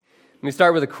Let me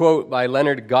start with a quote by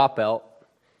Leonard Goppelt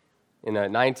in a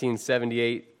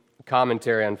 1978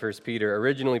 commentary on 1 Peter,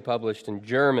 originally published in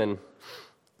German,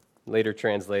 later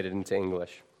translated into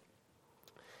English.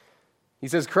 He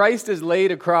says, "Christ is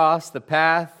laid across the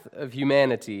path of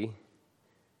humanity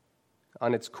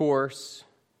on its course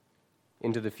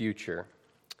into the future.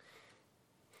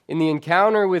 In the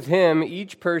encounter with him,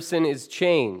 each person is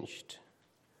changed,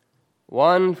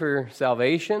 one for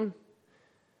salvation,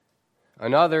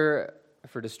 another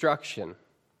for destruction.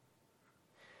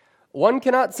 One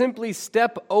cannot simply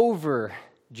step over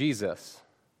Jesus,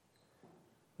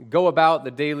 go about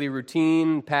the daily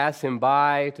routine, pass him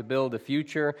by to build a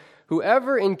future.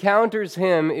 Whoever encounters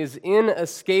him is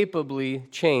inescapably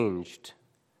changed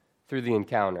through the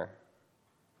encounter.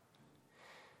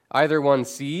 Either one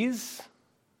sees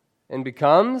and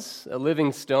becomes a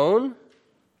living stone,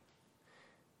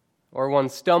 or one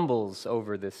stumbles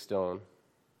over this stone,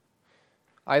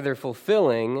 either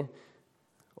fulfilling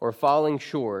or falling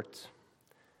short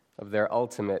of their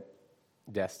ultimate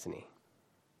destiny."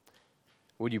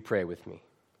 Would you pray with me?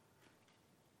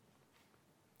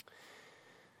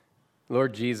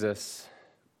 Lord Jesus,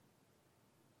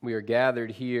 we are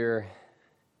gathered here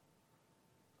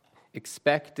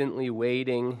expectantly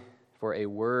waiting for a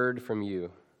word from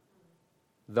you,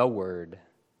 the Word.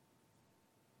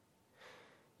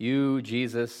 You,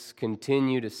 Jesus,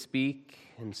 continue to speak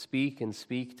and speak and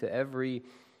speak to every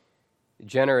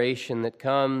generation that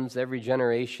comes, every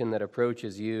generation that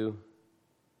approaches you.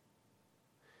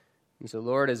 And so,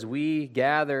 Lord, as we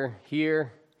gather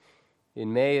here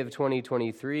in May of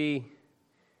 2023,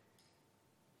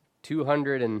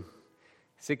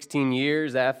 216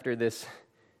 years after this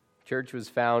church was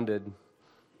founded,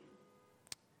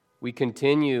 we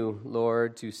continue,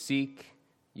 Lord, to seek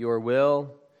your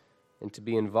will and to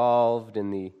be involved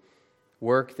in the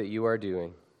work that you are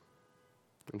doing.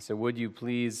 And so would you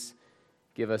please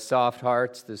give us soft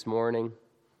hearts this morning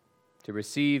to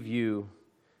receive you,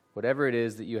 whatever it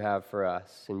is that you have for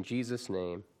us. In Jesus'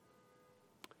 name,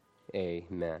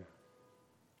 amen.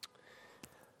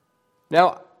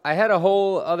 Now, I had a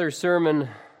whole other sermon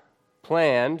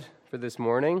planned for this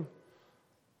morning,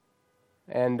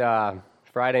 and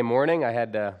Friday morning I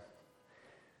had to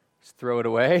just throw it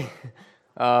away.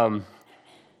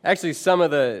 Actually, some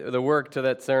of the work to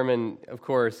that sermon, of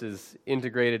course, is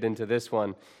integrated into this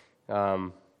one.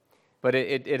 But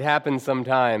it happens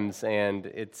sometimes, and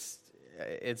it's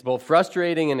both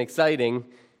frustrating and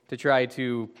exciting to try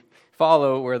to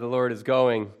follow where the Lord is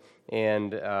going,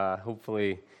 and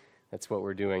hopefully that's what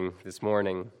we're doing this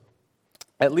morning.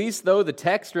 At least, though, the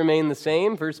text remained the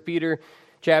same, 1 Peter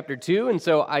chapter 2, and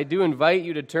so I do invite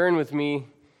you to turn with me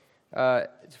to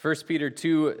 1 Peter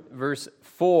 2, verse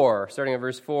 4, starting at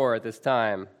verse 4 at this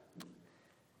time.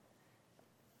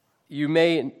 You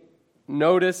may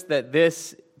notice that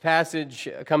this passage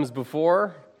comes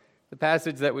before the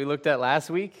passage that we looked at last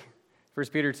week, 1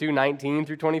 Peter 2, 19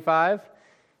 through 25,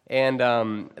 and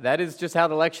that is just how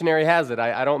the lectionary has it.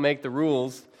 I don't make the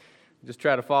rules, just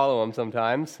try to follow them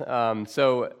sometimes.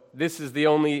 So this is the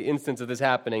only instance of this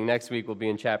happening. Next week will be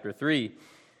in chapter 3.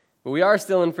 But we are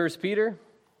still in 1 Peter,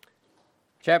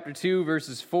 chapter 2,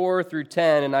 verses 4 through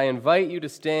 10, and I invite you to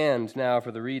stand now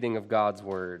for the reading of God's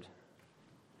Word.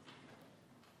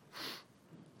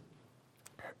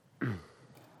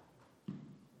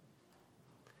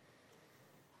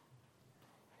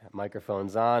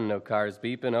 Microphone's on, no cars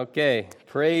beeping. Okay,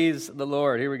 praise the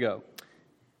Lord. Here we go.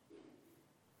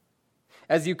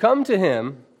 As you come to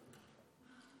him,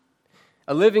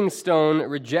 a living stone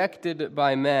rejected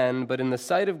by men, but in the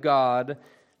sight of God,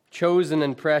 chosen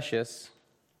and precious,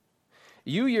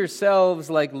 you yourselves,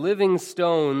 like living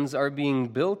stones, are being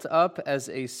built up as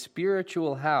a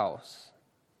spiritual house,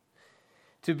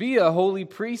 to be a holy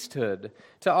priesthood,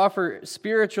 to offer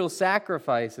spiritual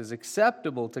sacrifices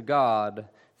acceptable to God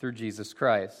through Jesus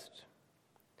Christ.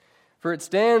 For it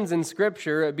stands in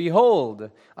Scripture,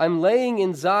 "Behold, I'm laying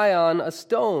in Zion a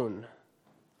stone,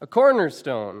 a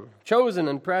cornerstone, chosen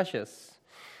and precious,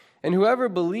 and whoever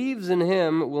believes in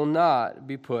him will not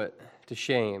be put to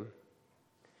shame."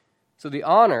 So the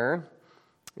honor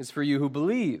is for you who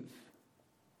believe.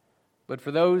 But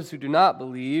for those who do not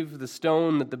believe, the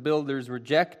stone that the builders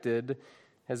rejected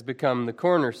has become the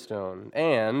cornerstone,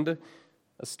 and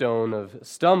a stone of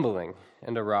stumbling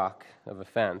and a rock of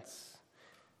offense.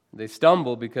 They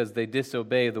stumble because they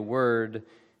disobey the word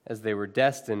as they were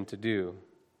destined to do.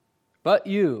 But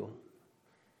you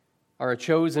are a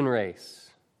chosen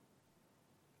race,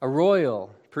 a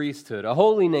royal priesthood, a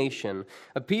holy nation,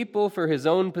 a people for his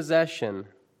own possession,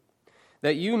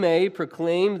 that you may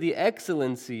proclaim the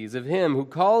excellencies of him who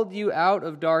called you out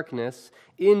of darkness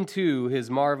into his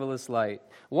marvelous light.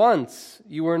 Once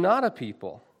you were not a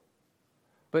people,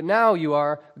 but now you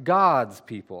are God's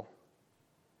people.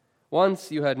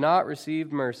 Once you had not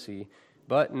received mercy,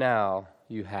 but now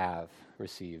you have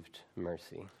received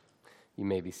mercy. You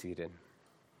may be seated.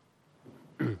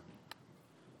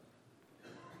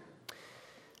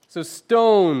 So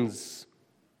stones,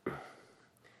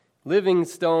 living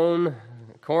stone,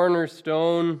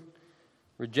 cornerstone,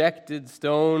 rejected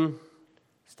stone,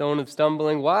 stone of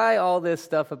stumbling. Why all this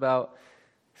stuff about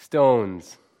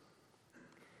stones?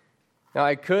 Now,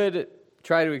 I could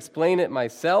try to explain it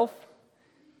myself,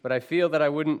 but I feel that I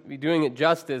wouldn't be doing it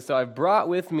justice, so I've brought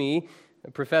with me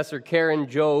Professor Karen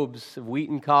Jobes of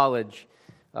Wheaton College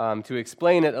to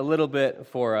explain it a little bit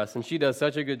for us, and she does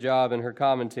such a good job in her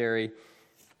commentary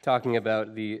talking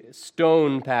about the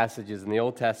stone passages in the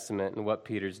Old Testament and what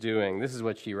Peter's doing. This is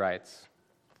what she writes.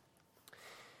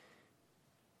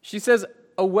 She says,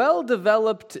 a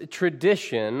well-developed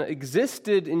tradition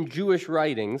existed in Jewish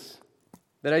writings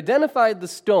that identified the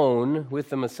stone with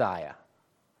the Messiah.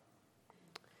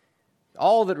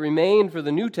 All that remained for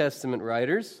the New Testament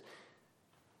writers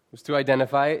was to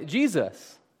identify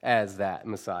Jesus as that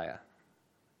Messiah.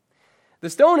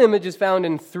 The stone image is found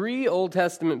in 3 Old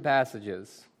Testament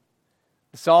passages: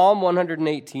 Psalm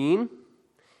 118,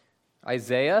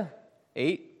 Isaiah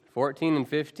 8:14 and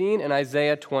 15, and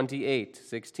Isaiah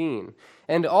 28:16.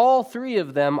 And all 3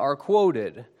 of them are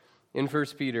quoted in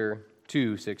 1 Peter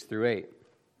 2:6-8.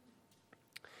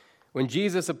 When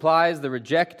Jesus applies the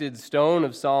rejected stone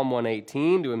of Psalm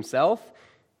 118 to himself,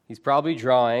 he's probably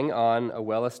drawing on a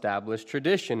well-established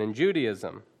tradition in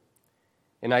Judaism.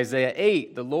 In Isaiah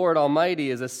 8, the Lord Almighty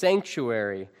is a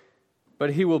sanctuary,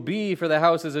 but he will be for the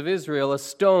houses of Israel a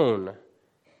stone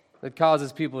that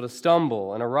causes people to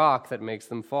stumble and a rock that makes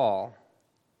them fall.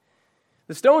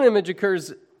 The stone image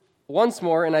occurs once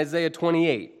more in Isaiah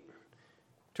 28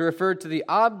 to refer to the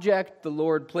object the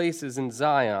Lord places in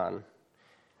Zion.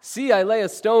 See, I lay a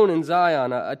stone in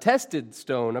Zion, a tested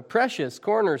stone, a precious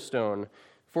cornerstone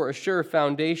for a sure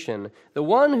foundation. The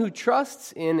one who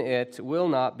trusts in it will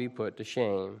not be put to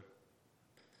shame.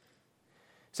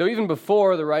 So even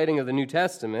before the writing of the New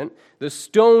Testament, the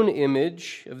stone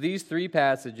image of these 3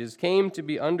 passages came to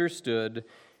be understood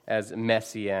as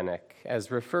messianic,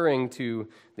 as referring to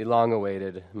the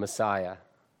long-awaited Messiah.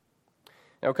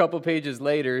 Now, a couple pages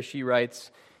later, she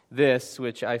writes this,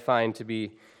 which I find to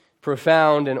be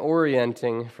profound and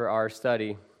orienting for our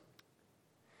study.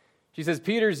 She says,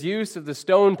 Peter's use of the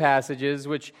stone passages,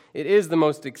 which it is the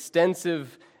most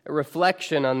extensive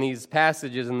reflection on these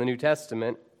passages in the New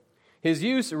Testament, his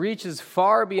use reaches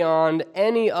far beyond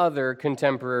any other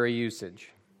contemporary usage.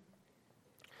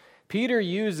 Peter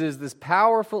uses this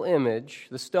powerful image,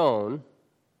 the stone,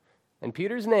 and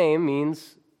Peter's name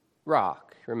means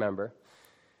rock, remember.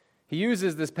 He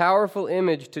uses this powerful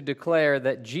image to declare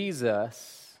that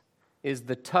Jesus is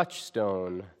the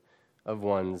touchstone of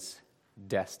one's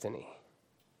destiny.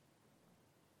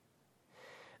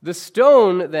 The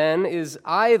stone, then, is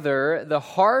either the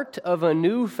heart of a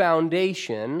new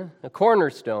foundation, a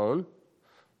cornerstone,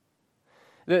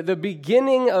 the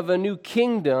beginning of a new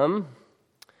kingdom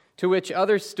to which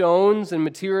other stones and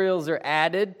materials are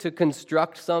added to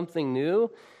construct something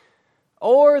new,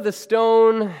 or the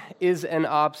stone is an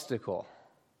obstacle,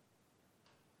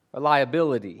 a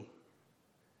liability,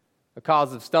 a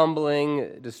cause of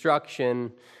stumbling,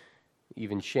 destruction,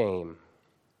 even shame.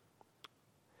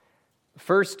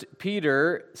 1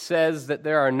 Peter says that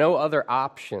there are no other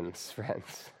options,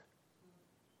 friends.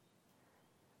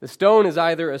 The stone is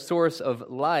either a source of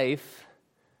life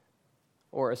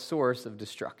or a source of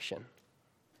destruction.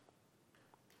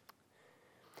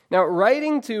 Now,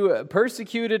 writing to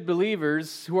persecuted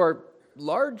believers who are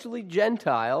largely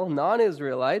Gentile,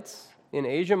 non-Israelites in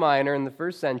Asia Minor in the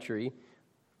 1st century,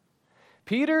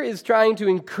 Peter is trying to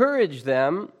encourage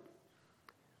them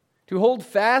to hold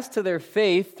fast to their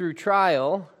faith through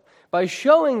trial by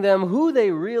showing them who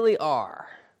they really are,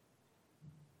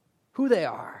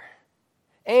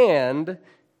 and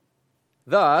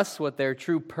thus what their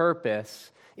true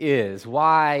purpose is,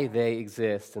 why they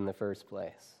exist in the first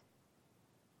place.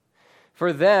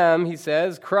 For them, he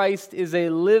says, Christ is a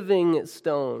living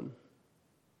stone.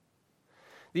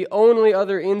 The only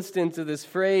other instance of this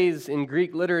phrase in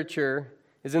Greek literature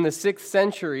is in the 6th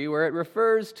century, where it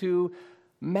refers to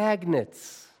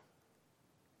magnets,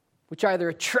 which either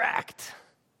attract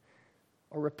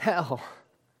or repel.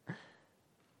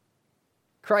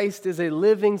 Christ is a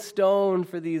living stone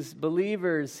for these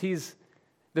believers. He's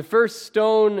the first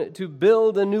stone to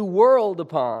build a new world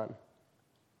upon.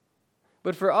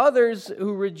 But for others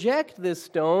who reject this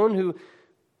stone, who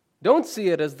don't see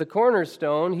it as the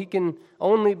cornerstone, he can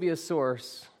only be a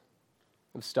source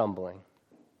of stumbling.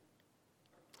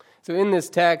 So in this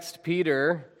text,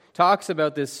 Peter talks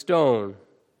about this stone,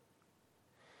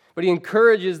 but he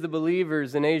encourages the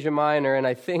believers in Asia Minor, and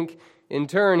I think in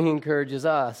turn he encourages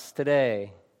us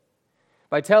today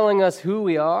by telling us who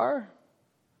we are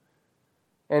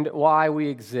and why we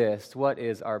exist, what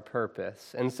is our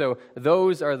purpose. And so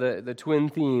those are the twin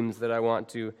themes that I want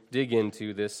to dig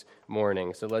into this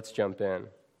morning. So let's jump in.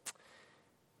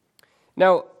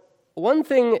 Now, one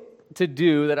thing to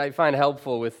do that I find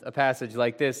helpful with a passage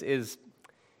like this is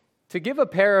to give a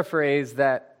paraphrase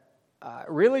that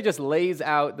really just lays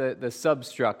out the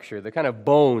substructure, the kind of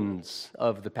bones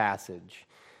of the passage.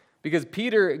 Because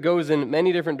Peter goes in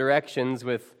many different directions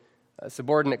with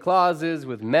subordinate clauses,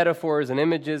 with metaphors and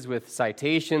images, with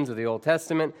citations of the Old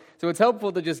Testament. So it's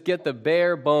helpful to just get the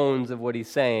bare bones of what he's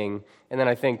saying, and then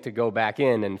I think to go back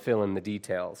in and fill in the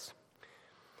details.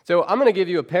 So I'm going to give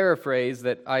you a paraphrase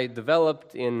that I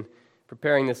developed in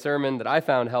preparing the sermon that I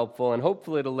found helpful, and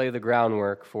hopefully it'll lay the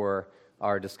groundwork for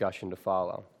our discussion to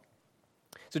follow.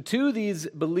 So to these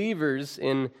believers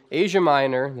in Asia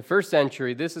Minor, in the first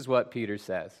century, this is what Peter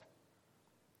says.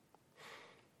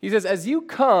 He says, as you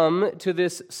come to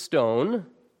this stone,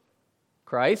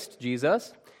 Christ,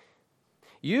 Jesus,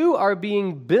 you are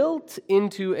being built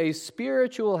into a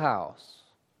spiritual house,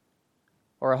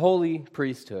 or a holy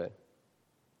priesthood,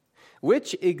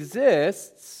 which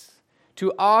exists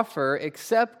to offer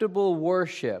acceptable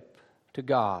worship to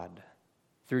God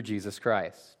through Jesus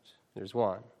Christ. There's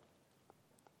one.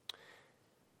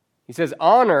 He says,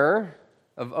 honor,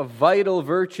 a vital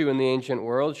virtue in the ancient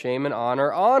world, shame and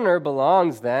honor. Honor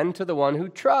belongs then to the one who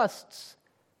trusts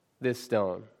this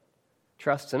stone,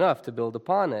 trusts enough to build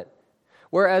upon it.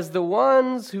 Whereas the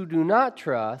ones who do not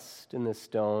trust in this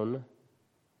stone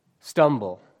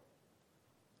stumble,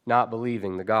 not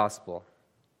believing the gospel.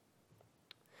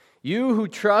 You who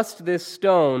trust this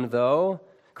stone, though,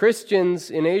 Christians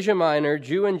in Asia Minor,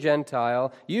 Jew and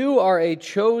Gentile, you are a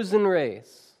chosen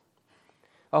race,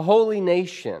 a holy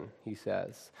nation, he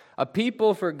says, a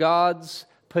people for God's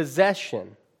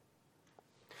possession,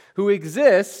 who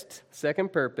exist,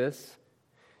 second purpose,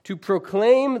 to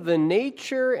proclaim the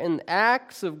nature and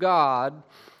acts of God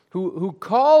who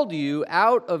called you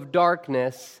out of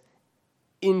darkness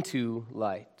into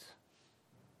light.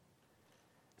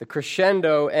 The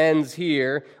crescendo ends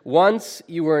here. Once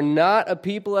you were not a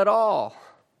people at all,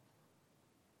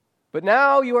 but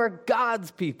now you are God's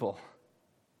people,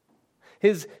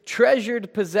 His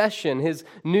treasured possession, His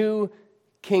new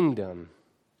kingdom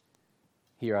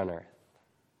here on earth.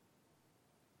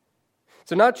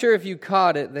 So not sure if you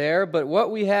caught it there, but what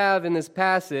we have in this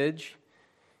passage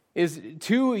is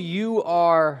two you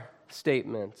are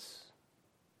statements.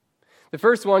 The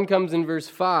first one comes in verse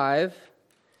 5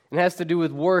 and has to do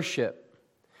with worship.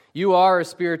 You are a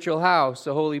spiritual house,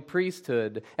 a holy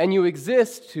priesthood, and you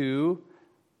exist to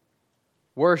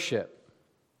worship.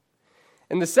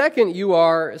 And the second you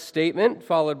are statement,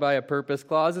 followed by a purpose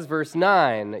clause, is verse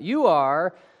 9. You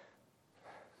are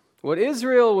what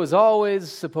Israel was always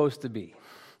supposed to be.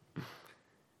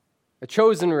 A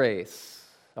chosen race,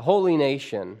 a holy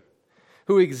nation,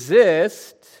 who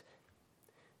exist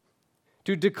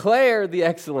to declare the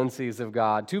excellencies of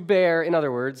God, to bear, in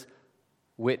other words,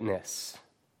 witness,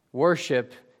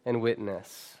 worship and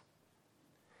witness.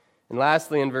 And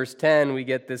lastly, in verse 10, we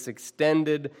get this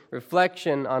extended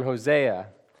reflection on Hosea,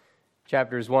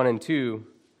 chapters 1 and 2,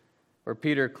 where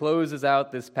Peter closes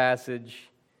out this passage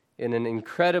in an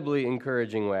incredibly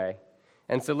encouraging way.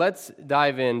 And so let's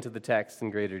dive into the text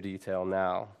in greater detail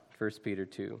now, 1 Peter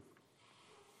 2.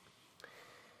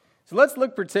 So let's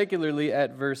look particularly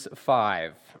at verse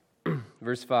 5.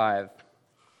 Verse 5.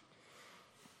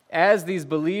 As these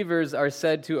believers are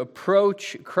said to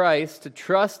approach Christ, to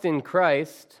trust in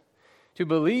Christ, to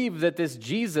believe that this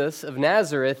Jesus of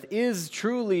Nazareth is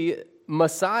truly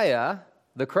Messiah,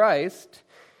 the Christ,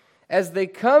 as they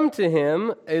come to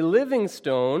him, a living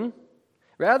stone,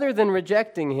 rather than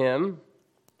rejecting him,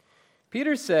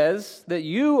 Peter says that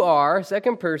you are,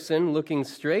 second person, looking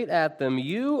straight at them,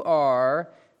 you are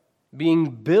being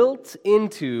built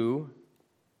into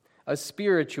a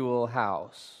spiritual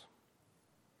house.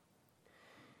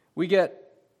 We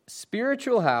get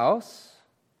spiritual house,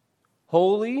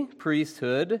 holy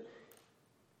priesthood,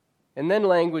 and then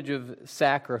language of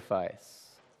sacrifice.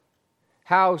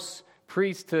 House,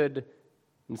 priesthood,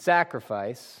 and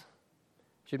sacrifice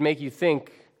should make you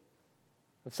think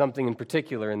of something in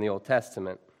particular in the Old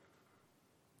Testament.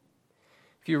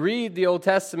 If you read the Old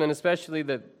Testament, especially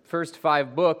the first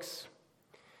 5 books,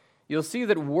 you'll see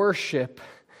that worship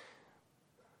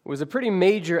was a pretty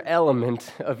major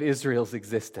element of Israel's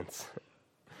existence.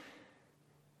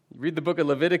 You read the book of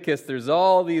Leviticus, there's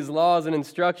all these laws and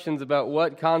instructions about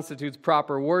what constitutes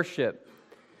proper worship.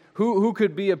 Who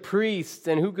could be a priest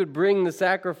and who could bring the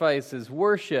sacrifices?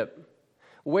 Worship.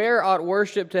 Where ought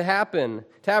worship to happen?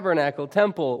 Tabernacle,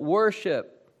 temple,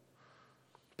 worship.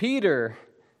 Peter,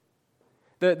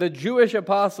 the Jewish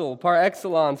apostle par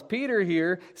excellence, Peter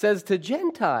here says to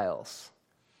Gentiles,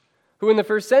 who in the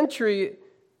first century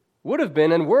would have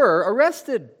been and were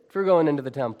arrested for going into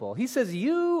the temple. He says,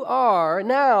 you are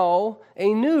now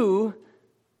a new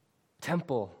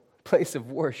temple, place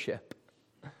of worship.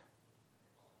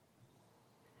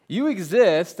 You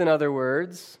exist, in other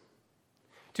words,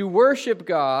 to worship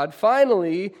God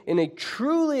finally in a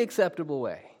truly acceptable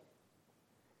way.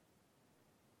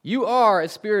 You are a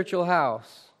spiritual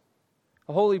house,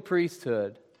 a holy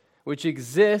priesthood, which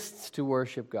exists to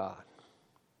worship God.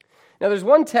 Now, there's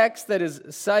one text that is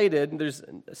cited. There's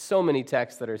so many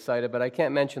texts that are cited, but I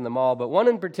can't mention them all. But one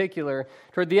in particular,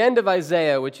 toward the end of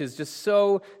Isaiah, which is just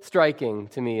so striking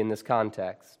to me in this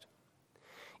context.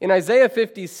 In Isaiah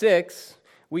 56,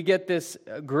 we get this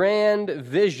grand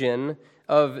vision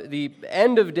of the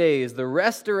end of days, the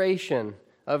restoration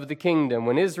of the kingdom,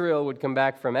 when Israel would come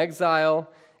back from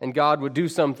exile and God would do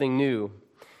something new.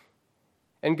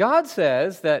 And God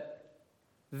says that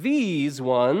these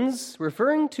ones,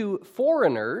 referring to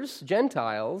foreigners,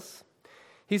 Gentiles,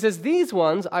 he says, these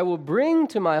ones I will bring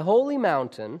to my holy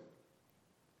mountain,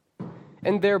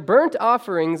 and their burnt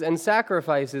offerings and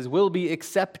sacrifices will be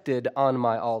accepted on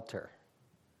my altar.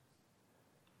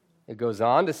 It goes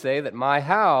on to say that my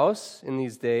house in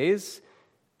these days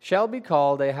shall be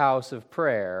called a house of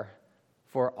prayer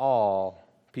for all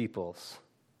peoples.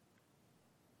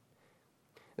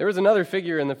 There was another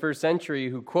figure in the first century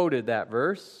who quoted that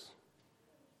verse.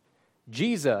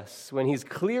 Jesus, when he's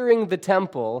clearing the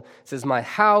temple, says, my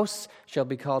house shall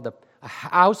be called a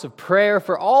house of prayer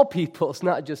for all peoples,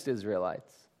 not just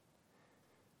Israelites.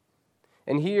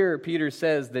 And here Peter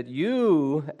says that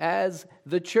you, as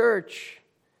the church,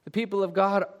 the people of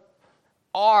God,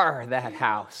 are that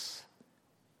house.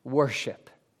 Worship.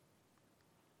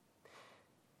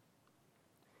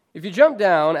 If you jump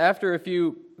down after a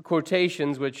few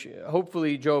quotations, which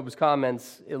hopefully Job's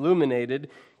comments illuminated,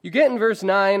 you get in verse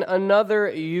 9 another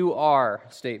you are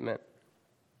statement.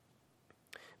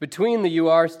 Between the you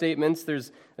are statements,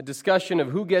 there's a discussion of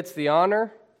who gets the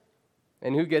honor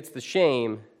and who gets the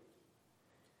shame.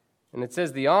 And it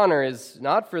says the honor is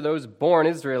not for those born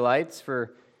Israelites,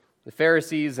 for the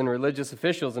Pharisees and religious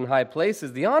officials in high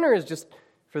places. The honor is just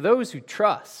for those who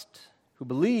trust, who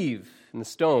believe in the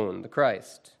stone, the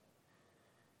Christ.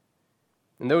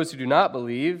 And those who do not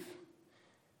believe,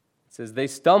 it says they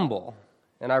stumble.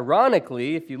 And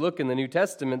ironically, if you look in the New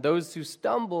Testament, those who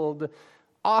stumbled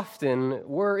often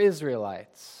were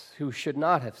Israelites who should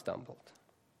not have stumbled.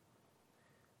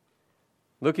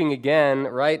 Looking again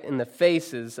right in the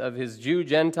faces of his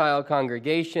Jew-Gentile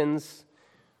congregations,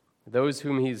 those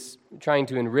whom he's trying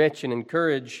to enrich and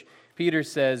encourage, Peter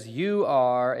says, you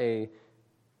are a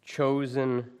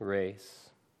chosen race.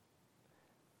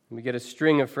 We get a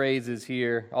string of phrases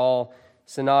here, all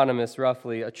synonymous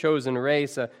roughly. A chosen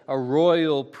race, a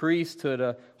royal priesthood,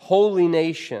 a holy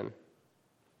nation.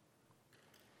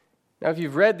 Now, if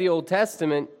you've read the Old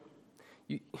Testament,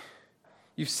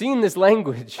 you've seen this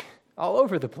language all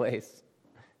over the place.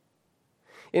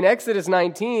 In Exodus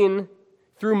 19,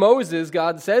 through Moses,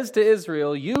 God says to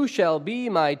Israel, you shall be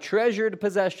my treasured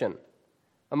possession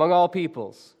among all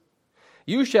peoples.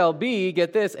 You shall be,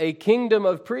 get this, a kingdom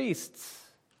of priests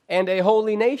and a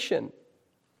holy nation.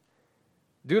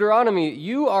 Deuteronomy,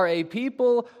 you are a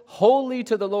people holy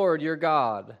to the Lord your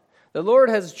God. The Lord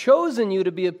has chosen you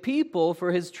to be a people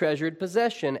for his treasured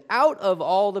possession out of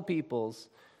all the peoples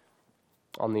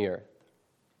on the earth.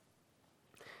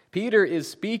 Peter is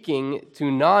speaking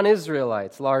to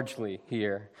non-Israelites largely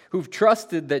here, who've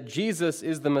trusted that Jesus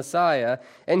is the Messiah,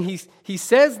 and he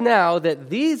says now that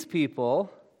these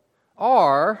people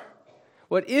are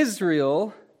what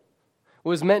Israel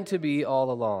was meant to be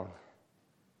all along.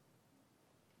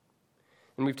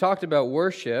 And we've talked about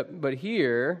worship, but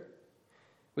here,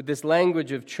 with this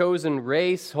language of chosen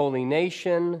race, holy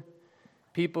nation,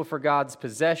 people for God's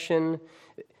possession,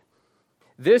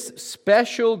 this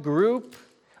special group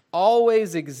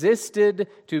always existed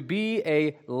to be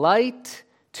a light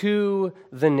to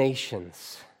the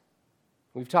nations.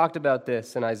 We've talked about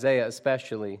this in Isaiah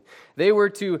especially. They were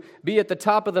to be at the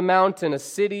top of the mountain, a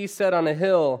city set on a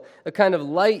hill, a kind of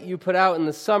light you put out in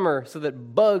the summer so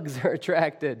that bugs are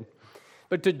attracted.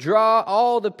 But to draw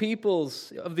all the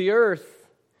peoples of the earth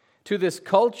to this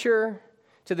culture,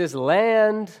 to this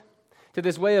land, to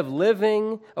this way of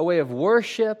living, a way of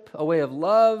worship, a way of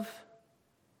love.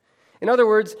 In other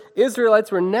words,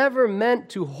 Israelites were never meant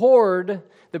to hoard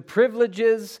the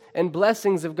privileges and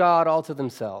blessings of God all to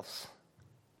themselves.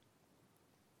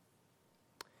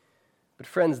 But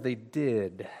friends, they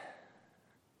did.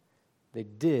 They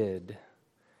did.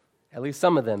 At least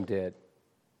some of them did.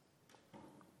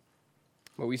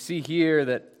 But we see here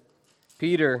that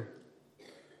Peter,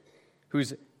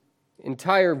 whose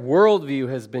entire worldview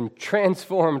has been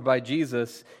transformed by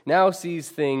Jesus, now sees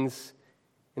things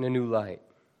in a new light.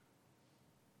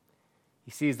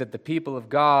 He sees that the people of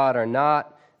God are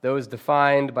not those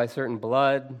defined by certain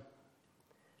blood,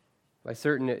 by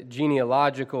certain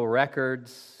genealogical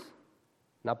records,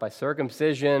 not by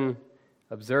circumcision,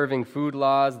 observing food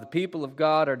laws. The people of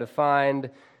God are defined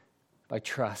by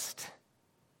trust.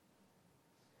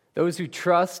 Those who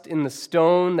trust in the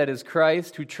stone that is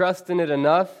Christ, who trust in it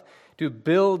enough to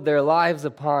build their lives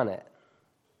upon it.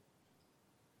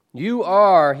 You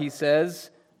are, he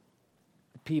says,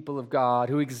 the people of God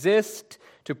who exist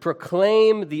to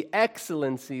proclaim the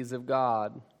excellencies of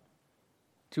God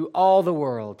to all the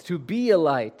world, to be a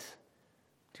light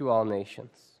to all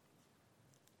nations.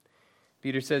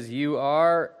 Peter says, you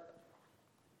are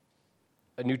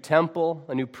a new temple,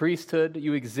 a new priesthood.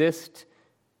 You exist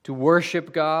to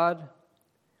worship God.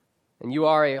 And you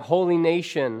are a holy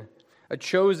nation, a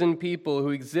chosen people who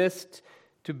exist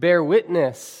to bear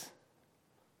witness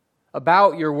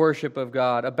about your worship of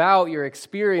God, about your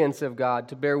experience of God,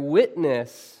 to bear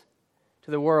witness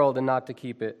to the world and not to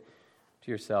keep it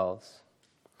to yourselves.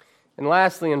 And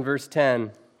lastly, in verse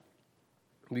 10,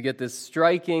 we get this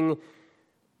striking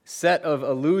set of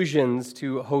allusions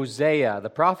to Hosea, the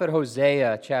prophet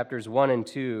Hosea, chapters 1 and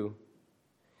 2.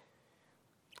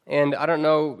 And I don't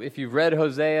know if you've read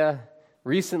Hosea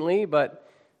recently, but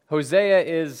Hosea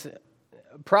is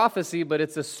prophecy, but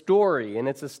it's a story. And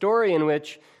it's a story in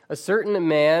which a certain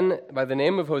man by the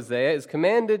name of Hosea is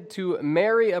commanded to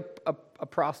marry a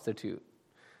prostitute.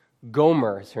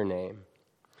 Gomer is her name.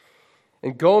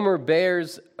 And Gomer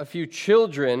bears a few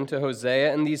children to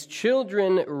Hosea, and these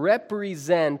children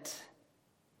represent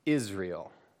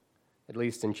Israel, at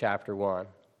least in chapter 1.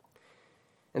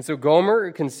 And so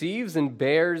Gomer conceives and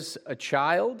bears a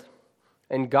child,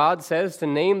 and God says to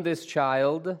name this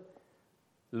child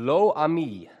Lo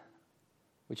Ami,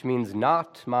 which means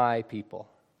not my people.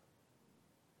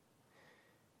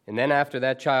 And then after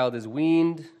that child is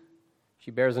weaned, she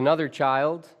bears another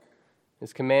child,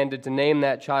 is commanded to name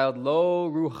that child Lo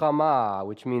Ruchama,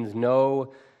 which means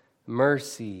no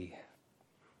mercy.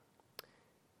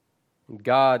 And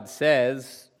God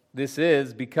says, this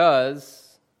is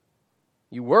because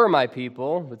you were my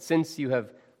people, but since you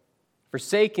have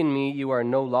forsaken me, you are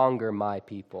no longer my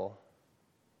people.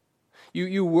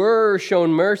 You were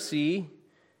shown mercy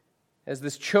as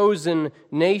this chosen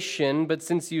nation, but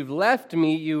since you've left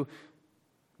me, you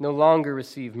no longer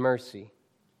receive mercy.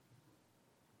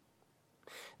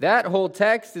 That whole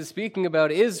text is speaking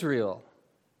about Israel,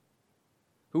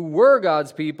 who were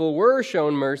God's people, were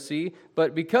shown mercy,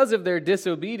 but because of their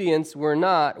disobedience, we're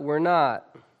not.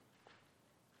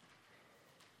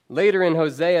 Later in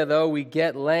Hosea, though, we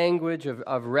get language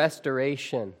of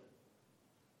restoration.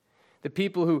 The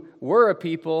people who were a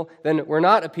people, then were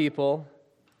not a people,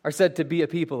 are said to be a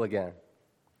people again.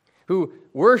 Who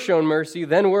were shown mercy,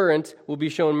 then weren't, will be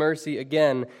shown mercy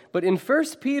again. But in 1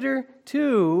 Peter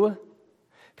 2,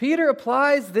 Peter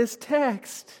applies this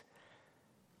text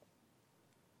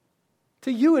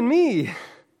to you and me,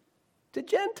 to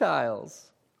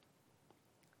Gentiles.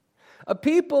 A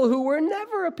people who were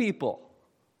never a people,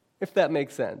 if that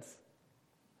makes sense.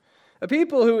 A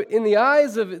people who, in the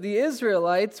eyes of the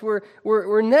Israelites,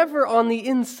 were never on the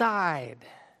inside.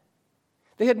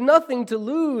 They had nothing to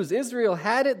lose. Israel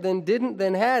had it, then didn't,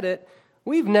 then had it.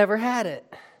 We've never had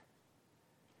it.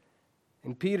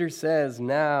 And Peter says,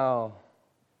 now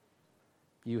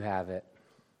you have it.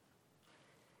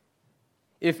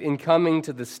 If in coming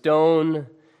to the stone,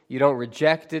 you don't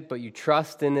reject it, but you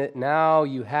trust in it, now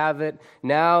you have it.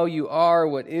 Now you are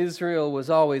what Israel was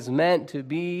always meant to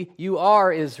be. You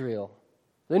are Israel,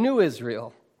 the new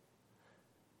Israel.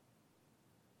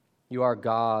 You are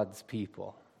God's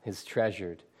people, his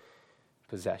treasured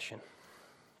possession.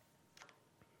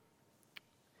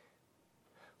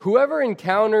 Whoever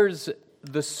encounters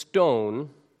the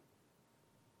stone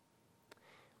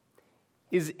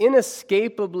is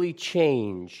inescapably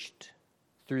changed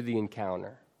through the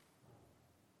encounter.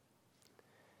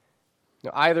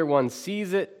 Now, either one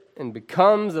sees it and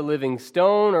becomes a living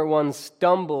stone, or one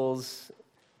stumbles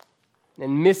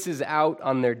and misses out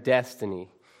on their destiny.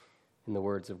 in the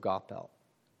words of Goppel.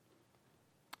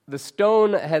 The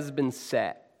stone has been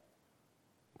set,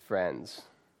 friends.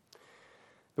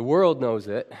 The world knows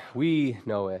it. We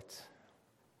know it.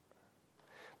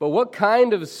 But what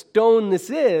kind of stone this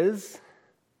is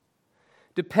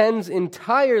depends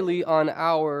entirely on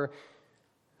our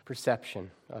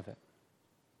perception of it.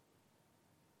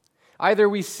 Either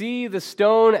we see the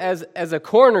stone as a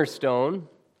cornerstone,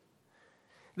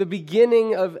 the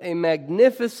beginning of a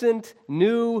magnificent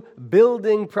new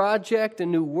building project, a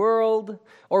new world,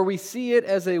 or we see it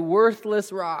as a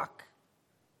worthless rock,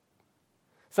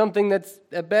 something that's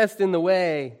at best in the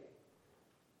way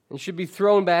and should be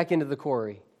thrown back into the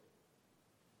quarry.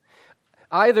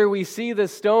 Either we see the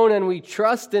stone and we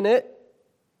trust in it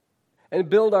and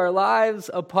build our lives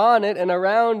upon it and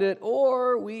around it,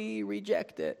 or we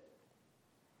reject it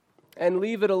and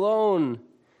leave it alone,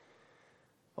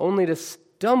 only to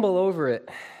stumble over it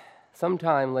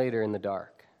sometime later in the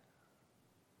dark.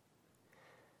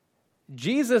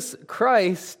 Jesus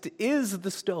Christ is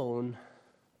the stone.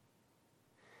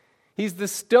 He's the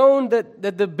stone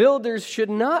that the builders should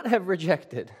not have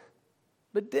rejected,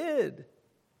 but did.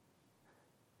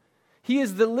 He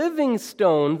is the living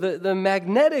stone, the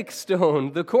magnetic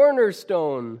stone, the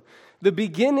cornerstone, the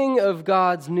beginning of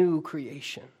God's new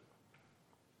creation.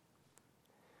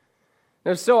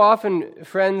 Now, so often,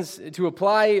 friends, to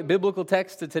apply biblical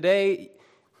text to today,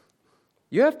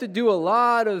 you have to do a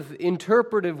lot of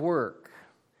interpretive work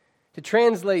to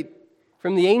translate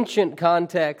from the ancient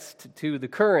context to the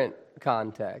current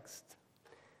context.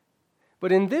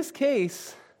 But in this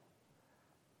case,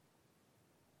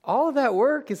 all of that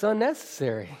work is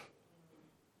unnecessary.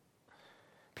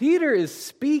 Peter is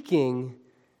speaking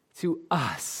to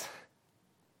us,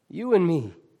 you and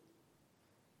me.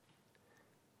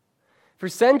 For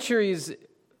centuries,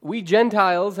 we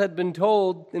Gentiles had been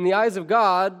told in the eyes of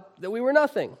God that we were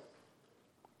nothing.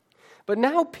 But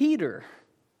now Peter,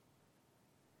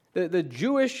 the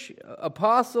Jewish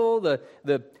apostle,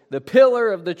 the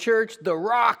pillar of the church, the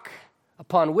rock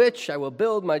upon which I will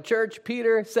build my church,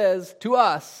 Peter says to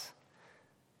us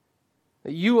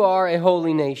that you are a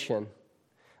holy nation,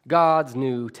 God's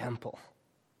new temple.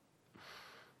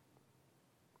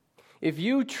 If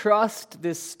you trust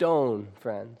this stone,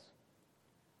 friends,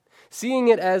 seeing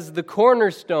it as the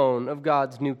cornerstone of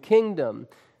God's new kingdom,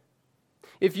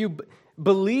 if you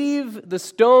believe the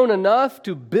stone enough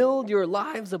to build your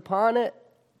lives upon it,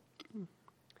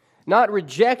 not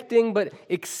rejecting but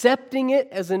accepting it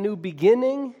as a new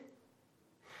beginning,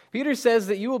 Peter says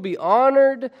that you will be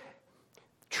honored,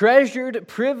 treasured,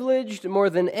 privileged more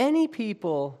than any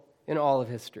people in all of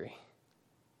history.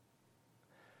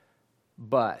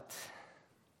 But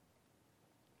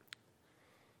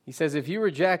he says, if you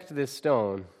reject this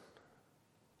stone,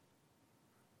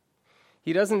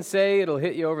 he doesn't say it'll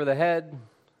hit you over the head.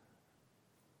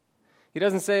 He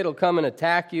doesn't say it'll come and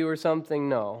attack you or something,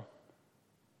 no.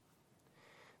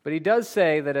 But he does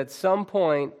say that at some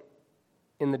point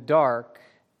in the dark,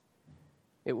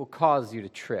 it will cause you to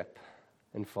trip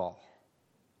and fall.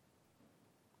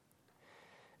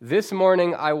 This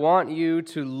morning, I want you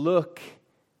to look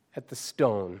at the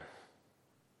stone.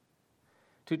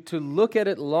 To look at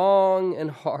it long and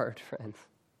hard, friends.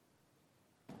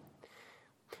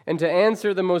 And to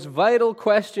answer the most vital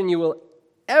question you will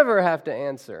ever have to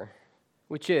answer,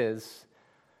 which is,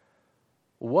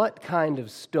 what kind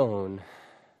of stone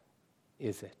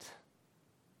is it?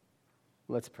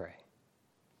 Let's pray.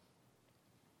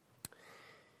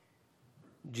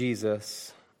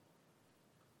 Jesus,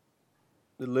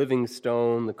 the living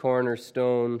stone, the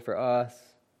cornerstone for us.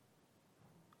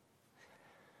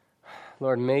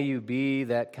 Lord, may you be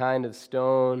that kind of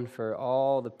stone for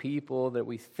all the people that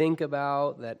we think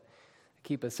about, that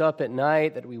keep us up at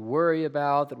night, that we worry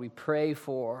about, that we pray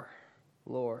for,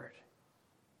 Lord.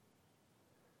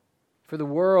 For the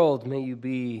world, may you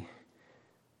be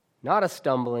not a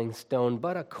stumbling stone,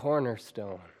 but a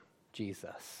cornerstone,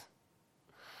 Jesus.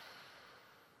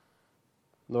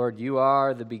 Lord, you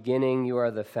are the beginning, you are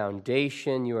the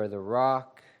foundation, you are the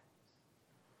rock.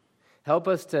 Help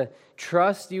us to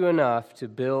trust you enough to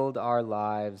build our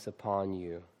lives upon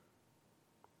you.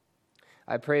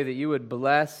 I pray that you would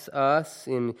bless us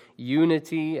in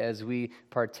unity as we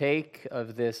partake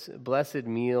of this blessed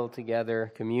meal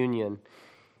together, communion.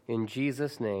 In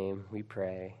Jesus' name we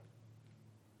pray.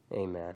 Amen.